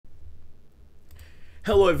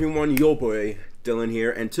Hello everyone, your boy Dylan here,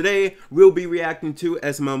 and today we'll be reacting to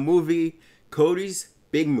SML movie Cody's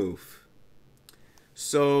Big Move.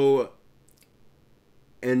 So,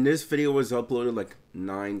 and this video was uploaded like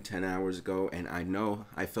 9-10 hours ago, and I know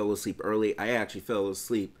I fell asleep early. I actually fell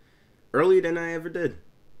asleep earlier than I ever did.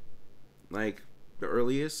 Like the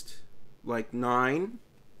earliest, like 9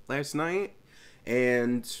 last night,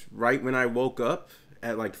 and right when I woke up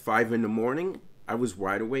at like 5 in the morning, I was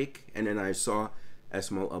wide awake, and then I saw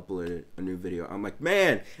SML uploaded a new video. I'm like,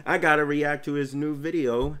 man, I gotta react to his new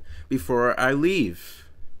video before I leave.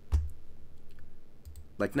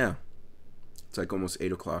 Like now. It's like almost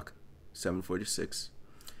 8 o'clock, 7:46.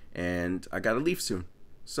 And I gotta leave soon.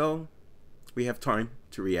 So, we have time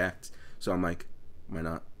to react. So I'm like, why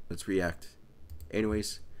not? Let's react.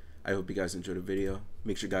 Anyways, I hope you guys enjoyed the video.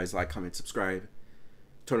 Make sure you guys like, comment, subscribe.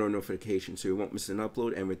 Turn on notifications so you won't miss an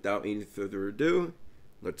upload. And without any further ado,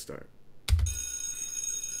 let's start.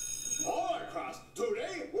 Alright, class.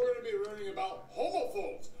 Today we're going to be learning about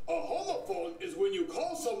homophones. A homophone is when you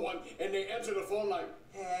call someone and they answer the phone like,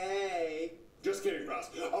 hey. Just kidding, class.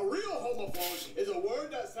 A real homophone is a word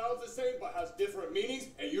that sounds the same but has different meanings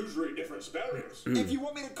and usually different spellings. If you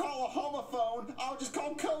want me to call a homophone, I'll just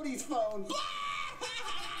call Cody's phone.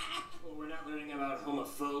 Well, we're not learning about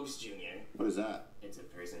homophobes, Junior. What is that? It's a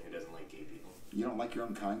person who doesn't like gay people. You don't like your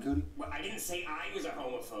own kind, Cody? Well, I didn't say I was a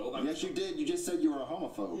homophobe. Yes, you did. You just said you were a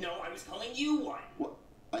homophobe. No, I was calling you one. Well,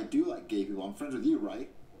 I do like gay people. I'm friends with you, right?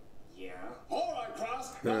 Yeah. Alright,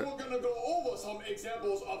 class. Now we're going to go over some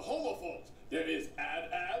examples of homophones. There is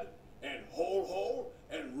ad, and hole,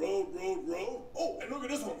 and road. Oh, and look at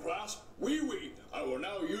this one, class. Wee. I will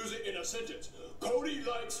now use it in a sentence. Cody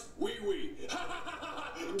likes wee.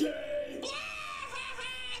 Gay.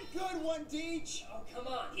 Good one, Deech. Oh, come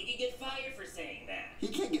on. He could get fired for saying that. He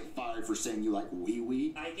can't get fired for saying you like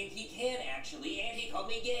wee. I think he can, actually, and he called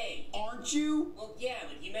me gay. Aren't you? Well, yeah,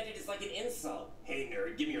 but he meant it as like an insult. Hey,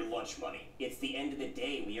 nerd, give me your lunch money. It's the end of the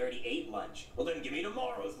day. We already ate lunch. Well, then give me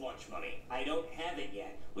tomorrow's lunch money. I don't have it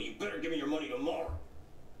yet. Well, you better give me your money tomorrow.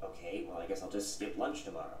 Okay, well, I guess I'll just skip lunch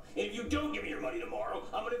tomorrow. And if you don't give me your money tomorrow,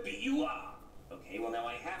 I'm gonna beat you up. Okay, well, now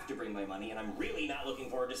I have to bring my money, and I'm really not looking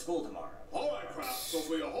forward to school tomorrow. Alright, class. So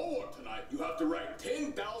for your homework tonight, you have to write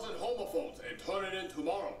 10,000 homophones and turn it in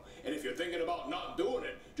tomorrow. And if you're thinking about not doing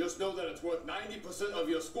it, just know that it's worth 90% of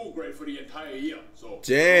your school grade for the entire year. So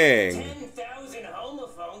Dang. 10,000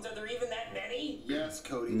 homophones? Are there even that many? Yes,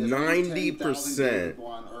 Cody. 90%. People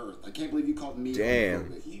on Earth. I can't believe you called me Damn.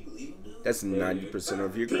 homophobic. Can you believe him, dude? That's 90%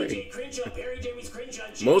 of your grade. DJ Crenshaw, Barry Jamie's Crenshaw,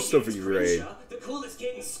 Most of your grade. Crenshaw, the coolest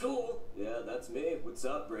kid in school. Yeah, that's me. What's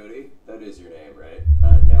up, Brody? That is your name, right?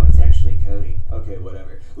 No, it's actually Cody. Okay,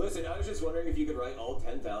 whatever. Listen, I was just wondering if you could write all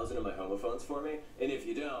 10,000 of my homophones for me, and if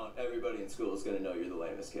you don't, everybody in school is gonna know you're the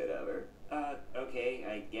lamest kid ever. Okay,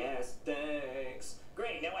 I guess. Thanks.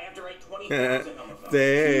 Great, now I have to write 20,000 homophones. Can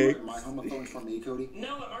you Thanks. write my homophones for me, Cody?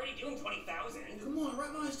 No, I'm already doing 20,000. Come on,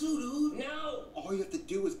 write mine too, dude. No! All you have to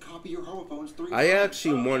do is copy your homophones 3 times. I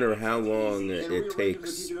actually wonder how long it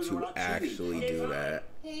takes to actually do that.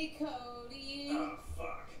 Hey, Cody. Oh,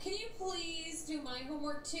 fuck. Can you please do my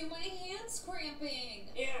homework too? My hand's cramping.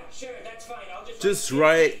 Yeah, sure, that's fine. I'll Just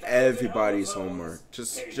write 50,000 everybody's homophones.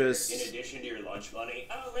 homework. Hey, Just in addition to your lunch money.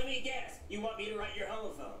 Oh, let me guess. You want me to write your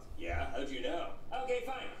homophones? Yeah, how'd you know? Okay,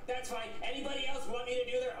 fine. That's fine. Anybody else want me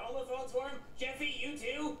to do their homophones for him? Jeffy, you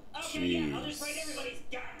too? Okay, yeah, I'll just write everybody's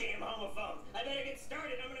goddamn homophones. I better get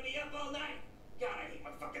started. I'm gonna be up all night. God, I hate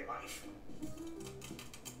my fucking life.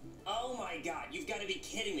 Oh my god, you've got to be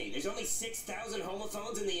kidding me. There's only 6,000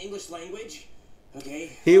 homophones in the English language?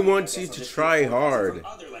 Okay. He Well, wants I you guess to I'll just try do 4,000 hard. from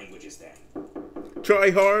other languages then.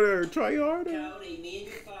 Try harder, try harder. Cody, me and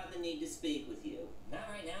your father need to speak with you. Not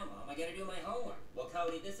right now, Mom. I gotta do my homework. Well,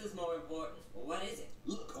 Cody, this is more important. Well, what is it?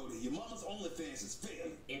 Look, Cody, your mama's OnlyFans is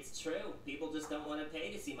failing. It's true. People just don't want to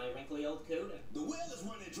pay to see my wrinkly old cooter. The well is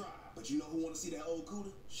running dry, but you know who want to see that old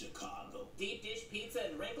cooter? Chicago. Deep dish pizza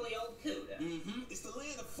and wrinkly old cooter. It's the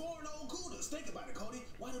land of foreign old cooters. Think about it, Cody.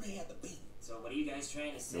 Why do they have to be? So what are you guys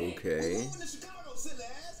trying to say? Okay. We're moving to Chicago, silly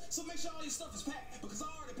ass. So make sure all your stuff is packed, because I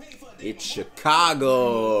already paid for a day. It's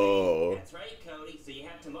Chicago. That's right, Cody. So you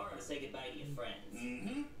have tomorrow to say goodbye to your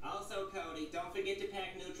friends. Also, Cody, don't forget to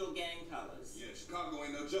pack neutral gang colors. Yeah, Chicago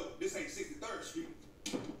ain't no joke. This ain't 63rd Street.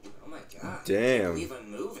 Oh my god. I can't Damn. believe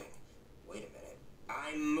I'm moving. Wait a minute.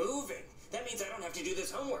 I'm moving. That means I don't have to do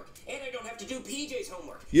this homework. And I don't have to do PJ's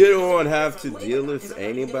homework. You don't have to deal with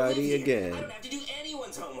anybody I again. don't have to do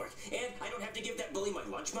anyone's homework. And I don't have to give that bully my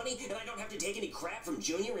lunch money. And I don't have to take any crap from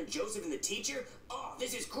Junior and Joseph and the teacher. Oh,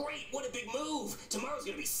 this is great. What a big move. Tomorrow's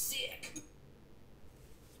gonna be sick.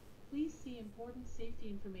 Please see important safety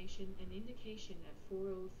information and indication at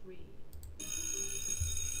 403.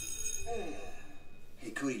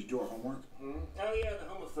 Hey, Cody, you do our homework? Oh yeah, the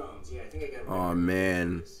homophones. Yeah, I think I got it. Oh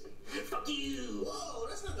man. Fuck you! Whoa,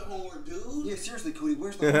 that's not the homework, dude. Yeah, seriously, Cody,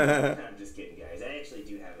 where's the homework? I'm just kidding, guys. I actually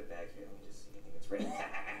do have it back here. Let me just see. I think it's right.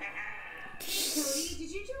 Cody,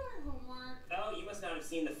 did you do our homework? Oh, you must not have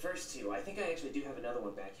seen the first two. I think I actually do have another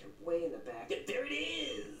one back here, way in the back. There it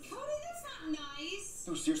is! Cody, that's not nice.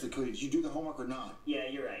 No, seriously, Cody, did you do the homework or not? Yeah,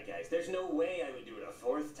 you're right, guys. There's no way I would do it a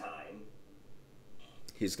fourth time.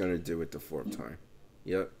 He's gonna do it the fourth time.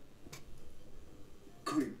 Yep.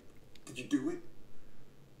 Cody, did you do it?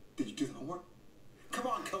 Did you do the homework? Come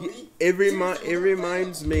on, Cody. It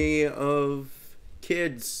reminds me of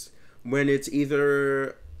kids when it's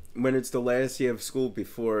the last day of school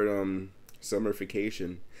before summer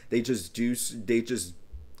vacation. They just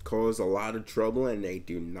cause a lot of trouble and they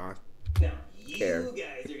do not Now, you care.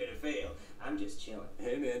 guys are gonna fail. I'm just chilling.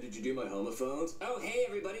 Hey man, did you do my homophones? Oh, hey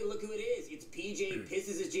everybody, look who it is. It's PJ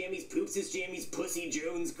Pisses His Jammies, Poops His Jammies, Pussy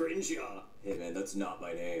Jones Grinshaw. Hey man, that's not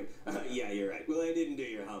my name. Yeah, you're right. Well, I didn't do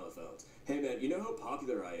your homophones. Hey man, you know how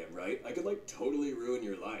popular I am, right? I could like totally ruin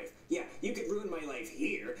your life. Yeah, you could ruin my life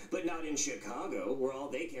here, but not in Chicago, where all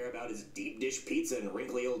they care about is deep dish pizza and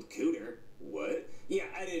wrinkly old cooter. What? Yeah,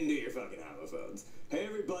 I didn't do your fucking homophones. Hey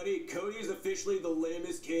everybody, Cody is officially the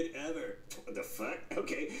lamest kid ever. What the fuck?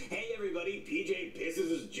 Okay. Hey everybody, PJ Pisses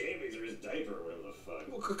His Jammies or his diaper or whatever the fuck.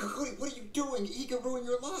 Well, Cody, what are you doing? He could ruin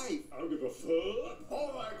your life. I don't give a fuck.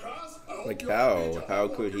 Alright, Cross. I hope Like you all did your how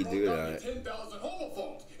homework. could he You do wrote down that? your 10,000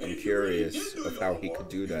 homophones. And I'm if you really curious did do of your how he homework, could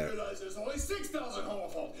do you that. realize there's only 6,000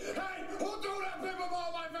 homophones. Hey, who threw that paper ball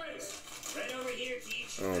in my face? Right over here,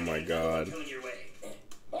 Teach. Oh my I got another one God. coming your way.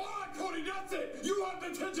 Alright, Cody, that's it. You have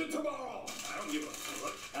detention tomorrow. I don't give a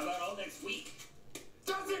fuck. How about all next week?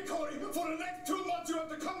 That's it, Cody. For the next 2 months, you have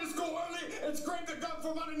to come to school early and scrape the gum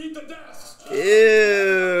from underneath the desk. I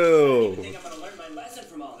Ew. think I'm gonna learn my lesson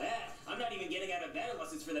from all that. I'm not even getting out of bed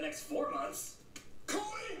unless it's for the next 4 months.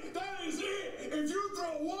 Cody, that is it. If you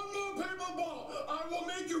throw one more paper ball, I will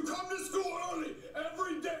make you come to school early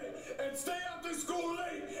every day and stay after school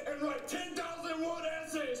late and write 10,000 word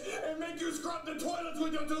essays and make you scrub the toilets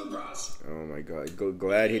with your toothbrush. Oh my God.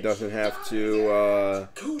 Glad he doesn't have to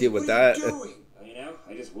Cody, deal with what are that. you doing? You know,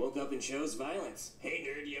 I just woke up and chose violence. Hey,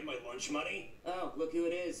 nerd, you have my lunch money? Oh, look who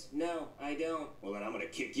it is. No, I don't. Well, then I'm gonna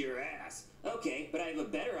kick your ass. Okay, but I have a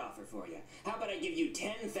better offer for you. How about I give you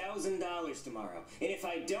 $10,000 tomorrow? And if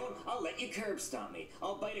I don't, I'll let you curb stomp me.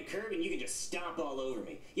 I'll bite a curb and you can just stomp all over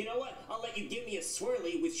me. You know what? I'll let you give me a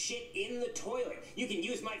swirly with shit in the toilet. You can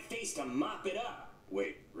use my face to mop it up.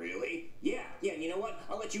 Wait, really? Yeah, and you know what?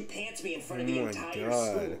 I'll let you pants me in front of the Oh my entire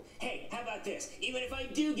God. school. Hey, how about this? Even if I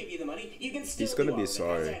do give you the money, you can still He's gonna do be all of it.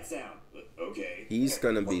 sorry. How's that sound? Okay. He's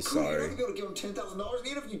gonna be Well, Cody, you're sorry. not going to give him $10,000, and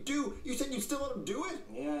even if you do, you said you'd still let him do it?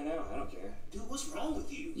 Yeah, I know. I don't care. Dude, what's wrong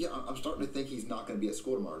with you? Yeah, I'm starting to think he's not going to be at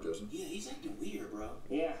school tomorrow, Joseph. Yeah, he's acting weird, bro.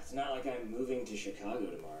 Yeah, it's not like I'm moving to Chicago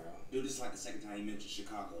tomorrow. Dude, this is like the second time you mentioned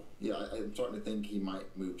Chicago. Yeah, I'm starting to think he might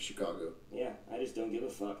move to Chicago. Yeah, I just don't give a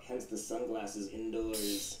fuck. Hence the sunglasses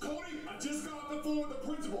indoors. Cody, I just got off the phone with the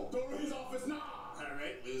principal. Go to his office now.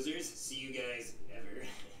 Alright, losers. See you guys never.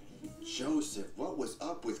 Joseph, what was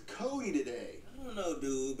up with Cody today? I don't know,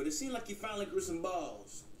 dude, but it seemed like he finally grew some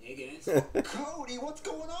balls. Hey guys. Cody, what's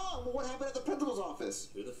going on? What happened at the principal's office?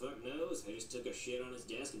 Who the fuck knows? I just took a shit on his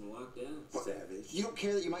desk and walked out. Savage. You don't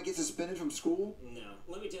care that you might get suspended from school? No.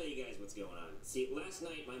 Let me tell you guys what's going on. See, last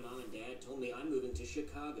night my mom and dad told me I'm moving to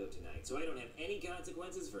Chicago tonight, so I don't have any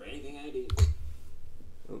consequences for anything I do.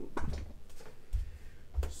 Oh.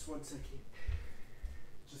 Just 1 second.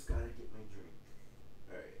 Just gotta get my drink.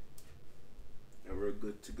 Alright. And we're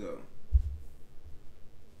good to go.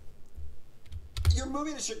 You're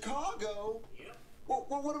moving to Chicago? Yep. Well,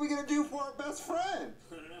 what are we going to do for our best friend?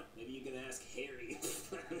 I don't know. Maybe you can ask Harry.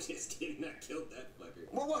 I'm just kidding. I killed that fucker.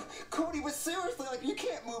 Well, what? Cody, but seriously, like, you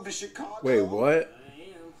can't move to Chicago. Wait, what? I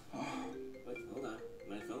am. But hold on.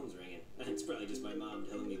 My phone's ringing. It's probably just my mom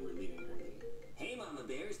telling me we're leaving early. Hey, Mama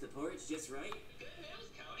Bear, is the porch just right? Good news,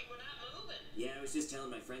 Cody. We're not moving. Yeah, I was just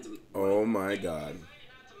telling my friends that we... Oh my God. Decided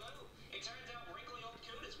not to move. It turns out wrinkly old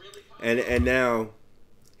coot is really popular. And now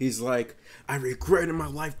he's like, I regretted my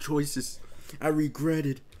life choices. I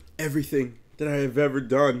regretted everything that I have ever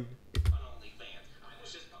done. On OnlyFans. I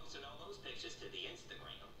was just posting all those pictures to the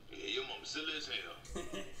Instagram. Yeah, your mom's silly as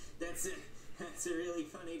hell. That's a really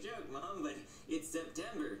funny joke, Mom, but it's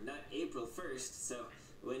September, not April 1st, so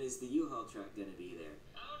when is the U-Haul truck gonna be there?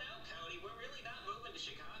 Oh no, Cody. We're really not moving to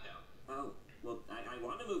Chicago. Oh, well, I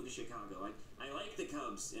want to move to Chicago. I like the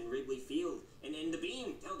Cubs and Wrigley Field and the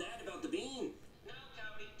bean. Tell Dad about the bean. No,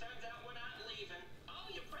 Cody. Turns out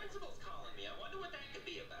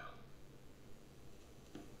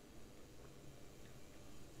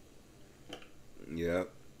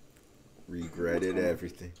did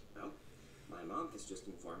everything. Well, my mom has just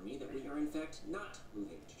informed me that we are in fact not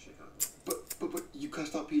moving to Chicago. But you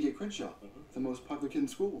cussed out PJ Crenshaw, the most popular kid in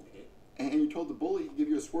school. I did. And you told the bully he'd give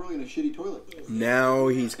you a swirly and a shitty toilet. Now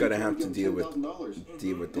he's gonna You have to told him deal with $10,000. all And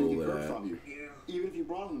he of heard from that. you, even if you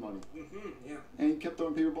brought him the money. Yeah. And he kept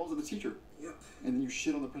throwing paper balls at the teacher. Yep. And then you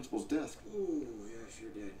shit on the principal's desk. Ooh, yeah, sure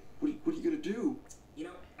did. What are you gonna do? You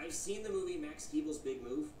know, I've seen the movie Max Keeble's Big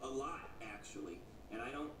Move a lot, actually, and I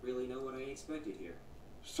don't really know what I expected here.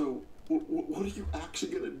 So what are you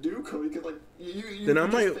actually gonna do, Cody? Cause like you Then I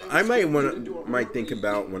might might think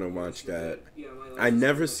about when I watch that. Yeah, my life I is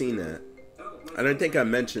never so seen complicated. that. Oh, I don't think I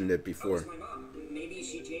mentioned it Oh, before. it's my mom. Maybe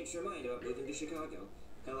she changed her mind about moving to Chicago.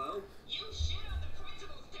 Hello? You shit on the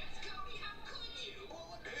principal's desk, Cody. How could you? Well,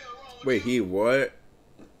 what the hell wrong with Wait, you? he what?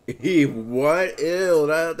 He what? Ew,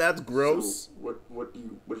 that's gross. So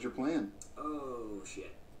what's your plan? Oh,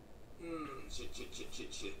 shit.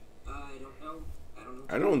 Shit. I don't know.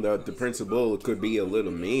 I don't know that the principal could be a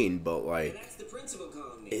little mean, but And like, that's the principal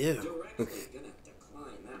calling me. Ew. Directly. Gonna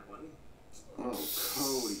decline that one. Oh,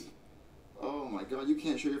 Cody. Oh my God, you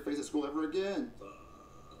can't show your face at school ever again.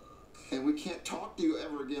 And we can't talk to you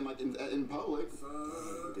ever again, like in public.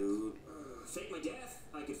 Dude. Fake my death.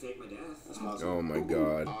 I could fake my death. That's possible. oh my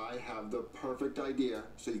God. I have the perfect idea,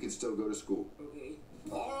 so you can still go to school. Okay.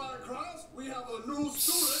 Alright, class, we have a new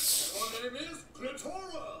student. Her name is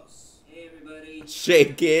Clitoris. Hey, everybody.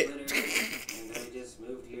 Shake it. And I just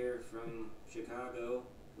moved here from Chicago.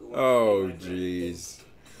 Who wants to Oh, be my friend? jeez.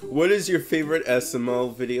 What is your favorite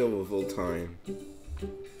SML video of all time?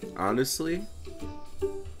 Honestly,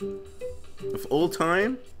 of all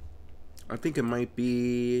time, I think it might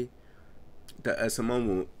be the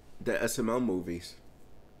SML movies.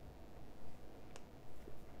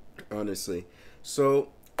 Honestly. So,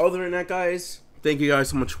 other than that, guys, thank you guys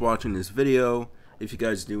so much for watching this video. If you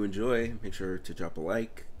guys do enjoy, make sure to drop a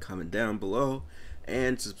like, comment down below,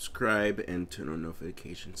 and subscribe and turn on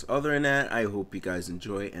notifications. Other than that, I hope you guys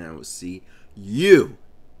enjoy, and I will see you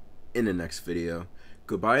in the next video.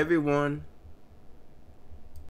 Goodbye, everyone.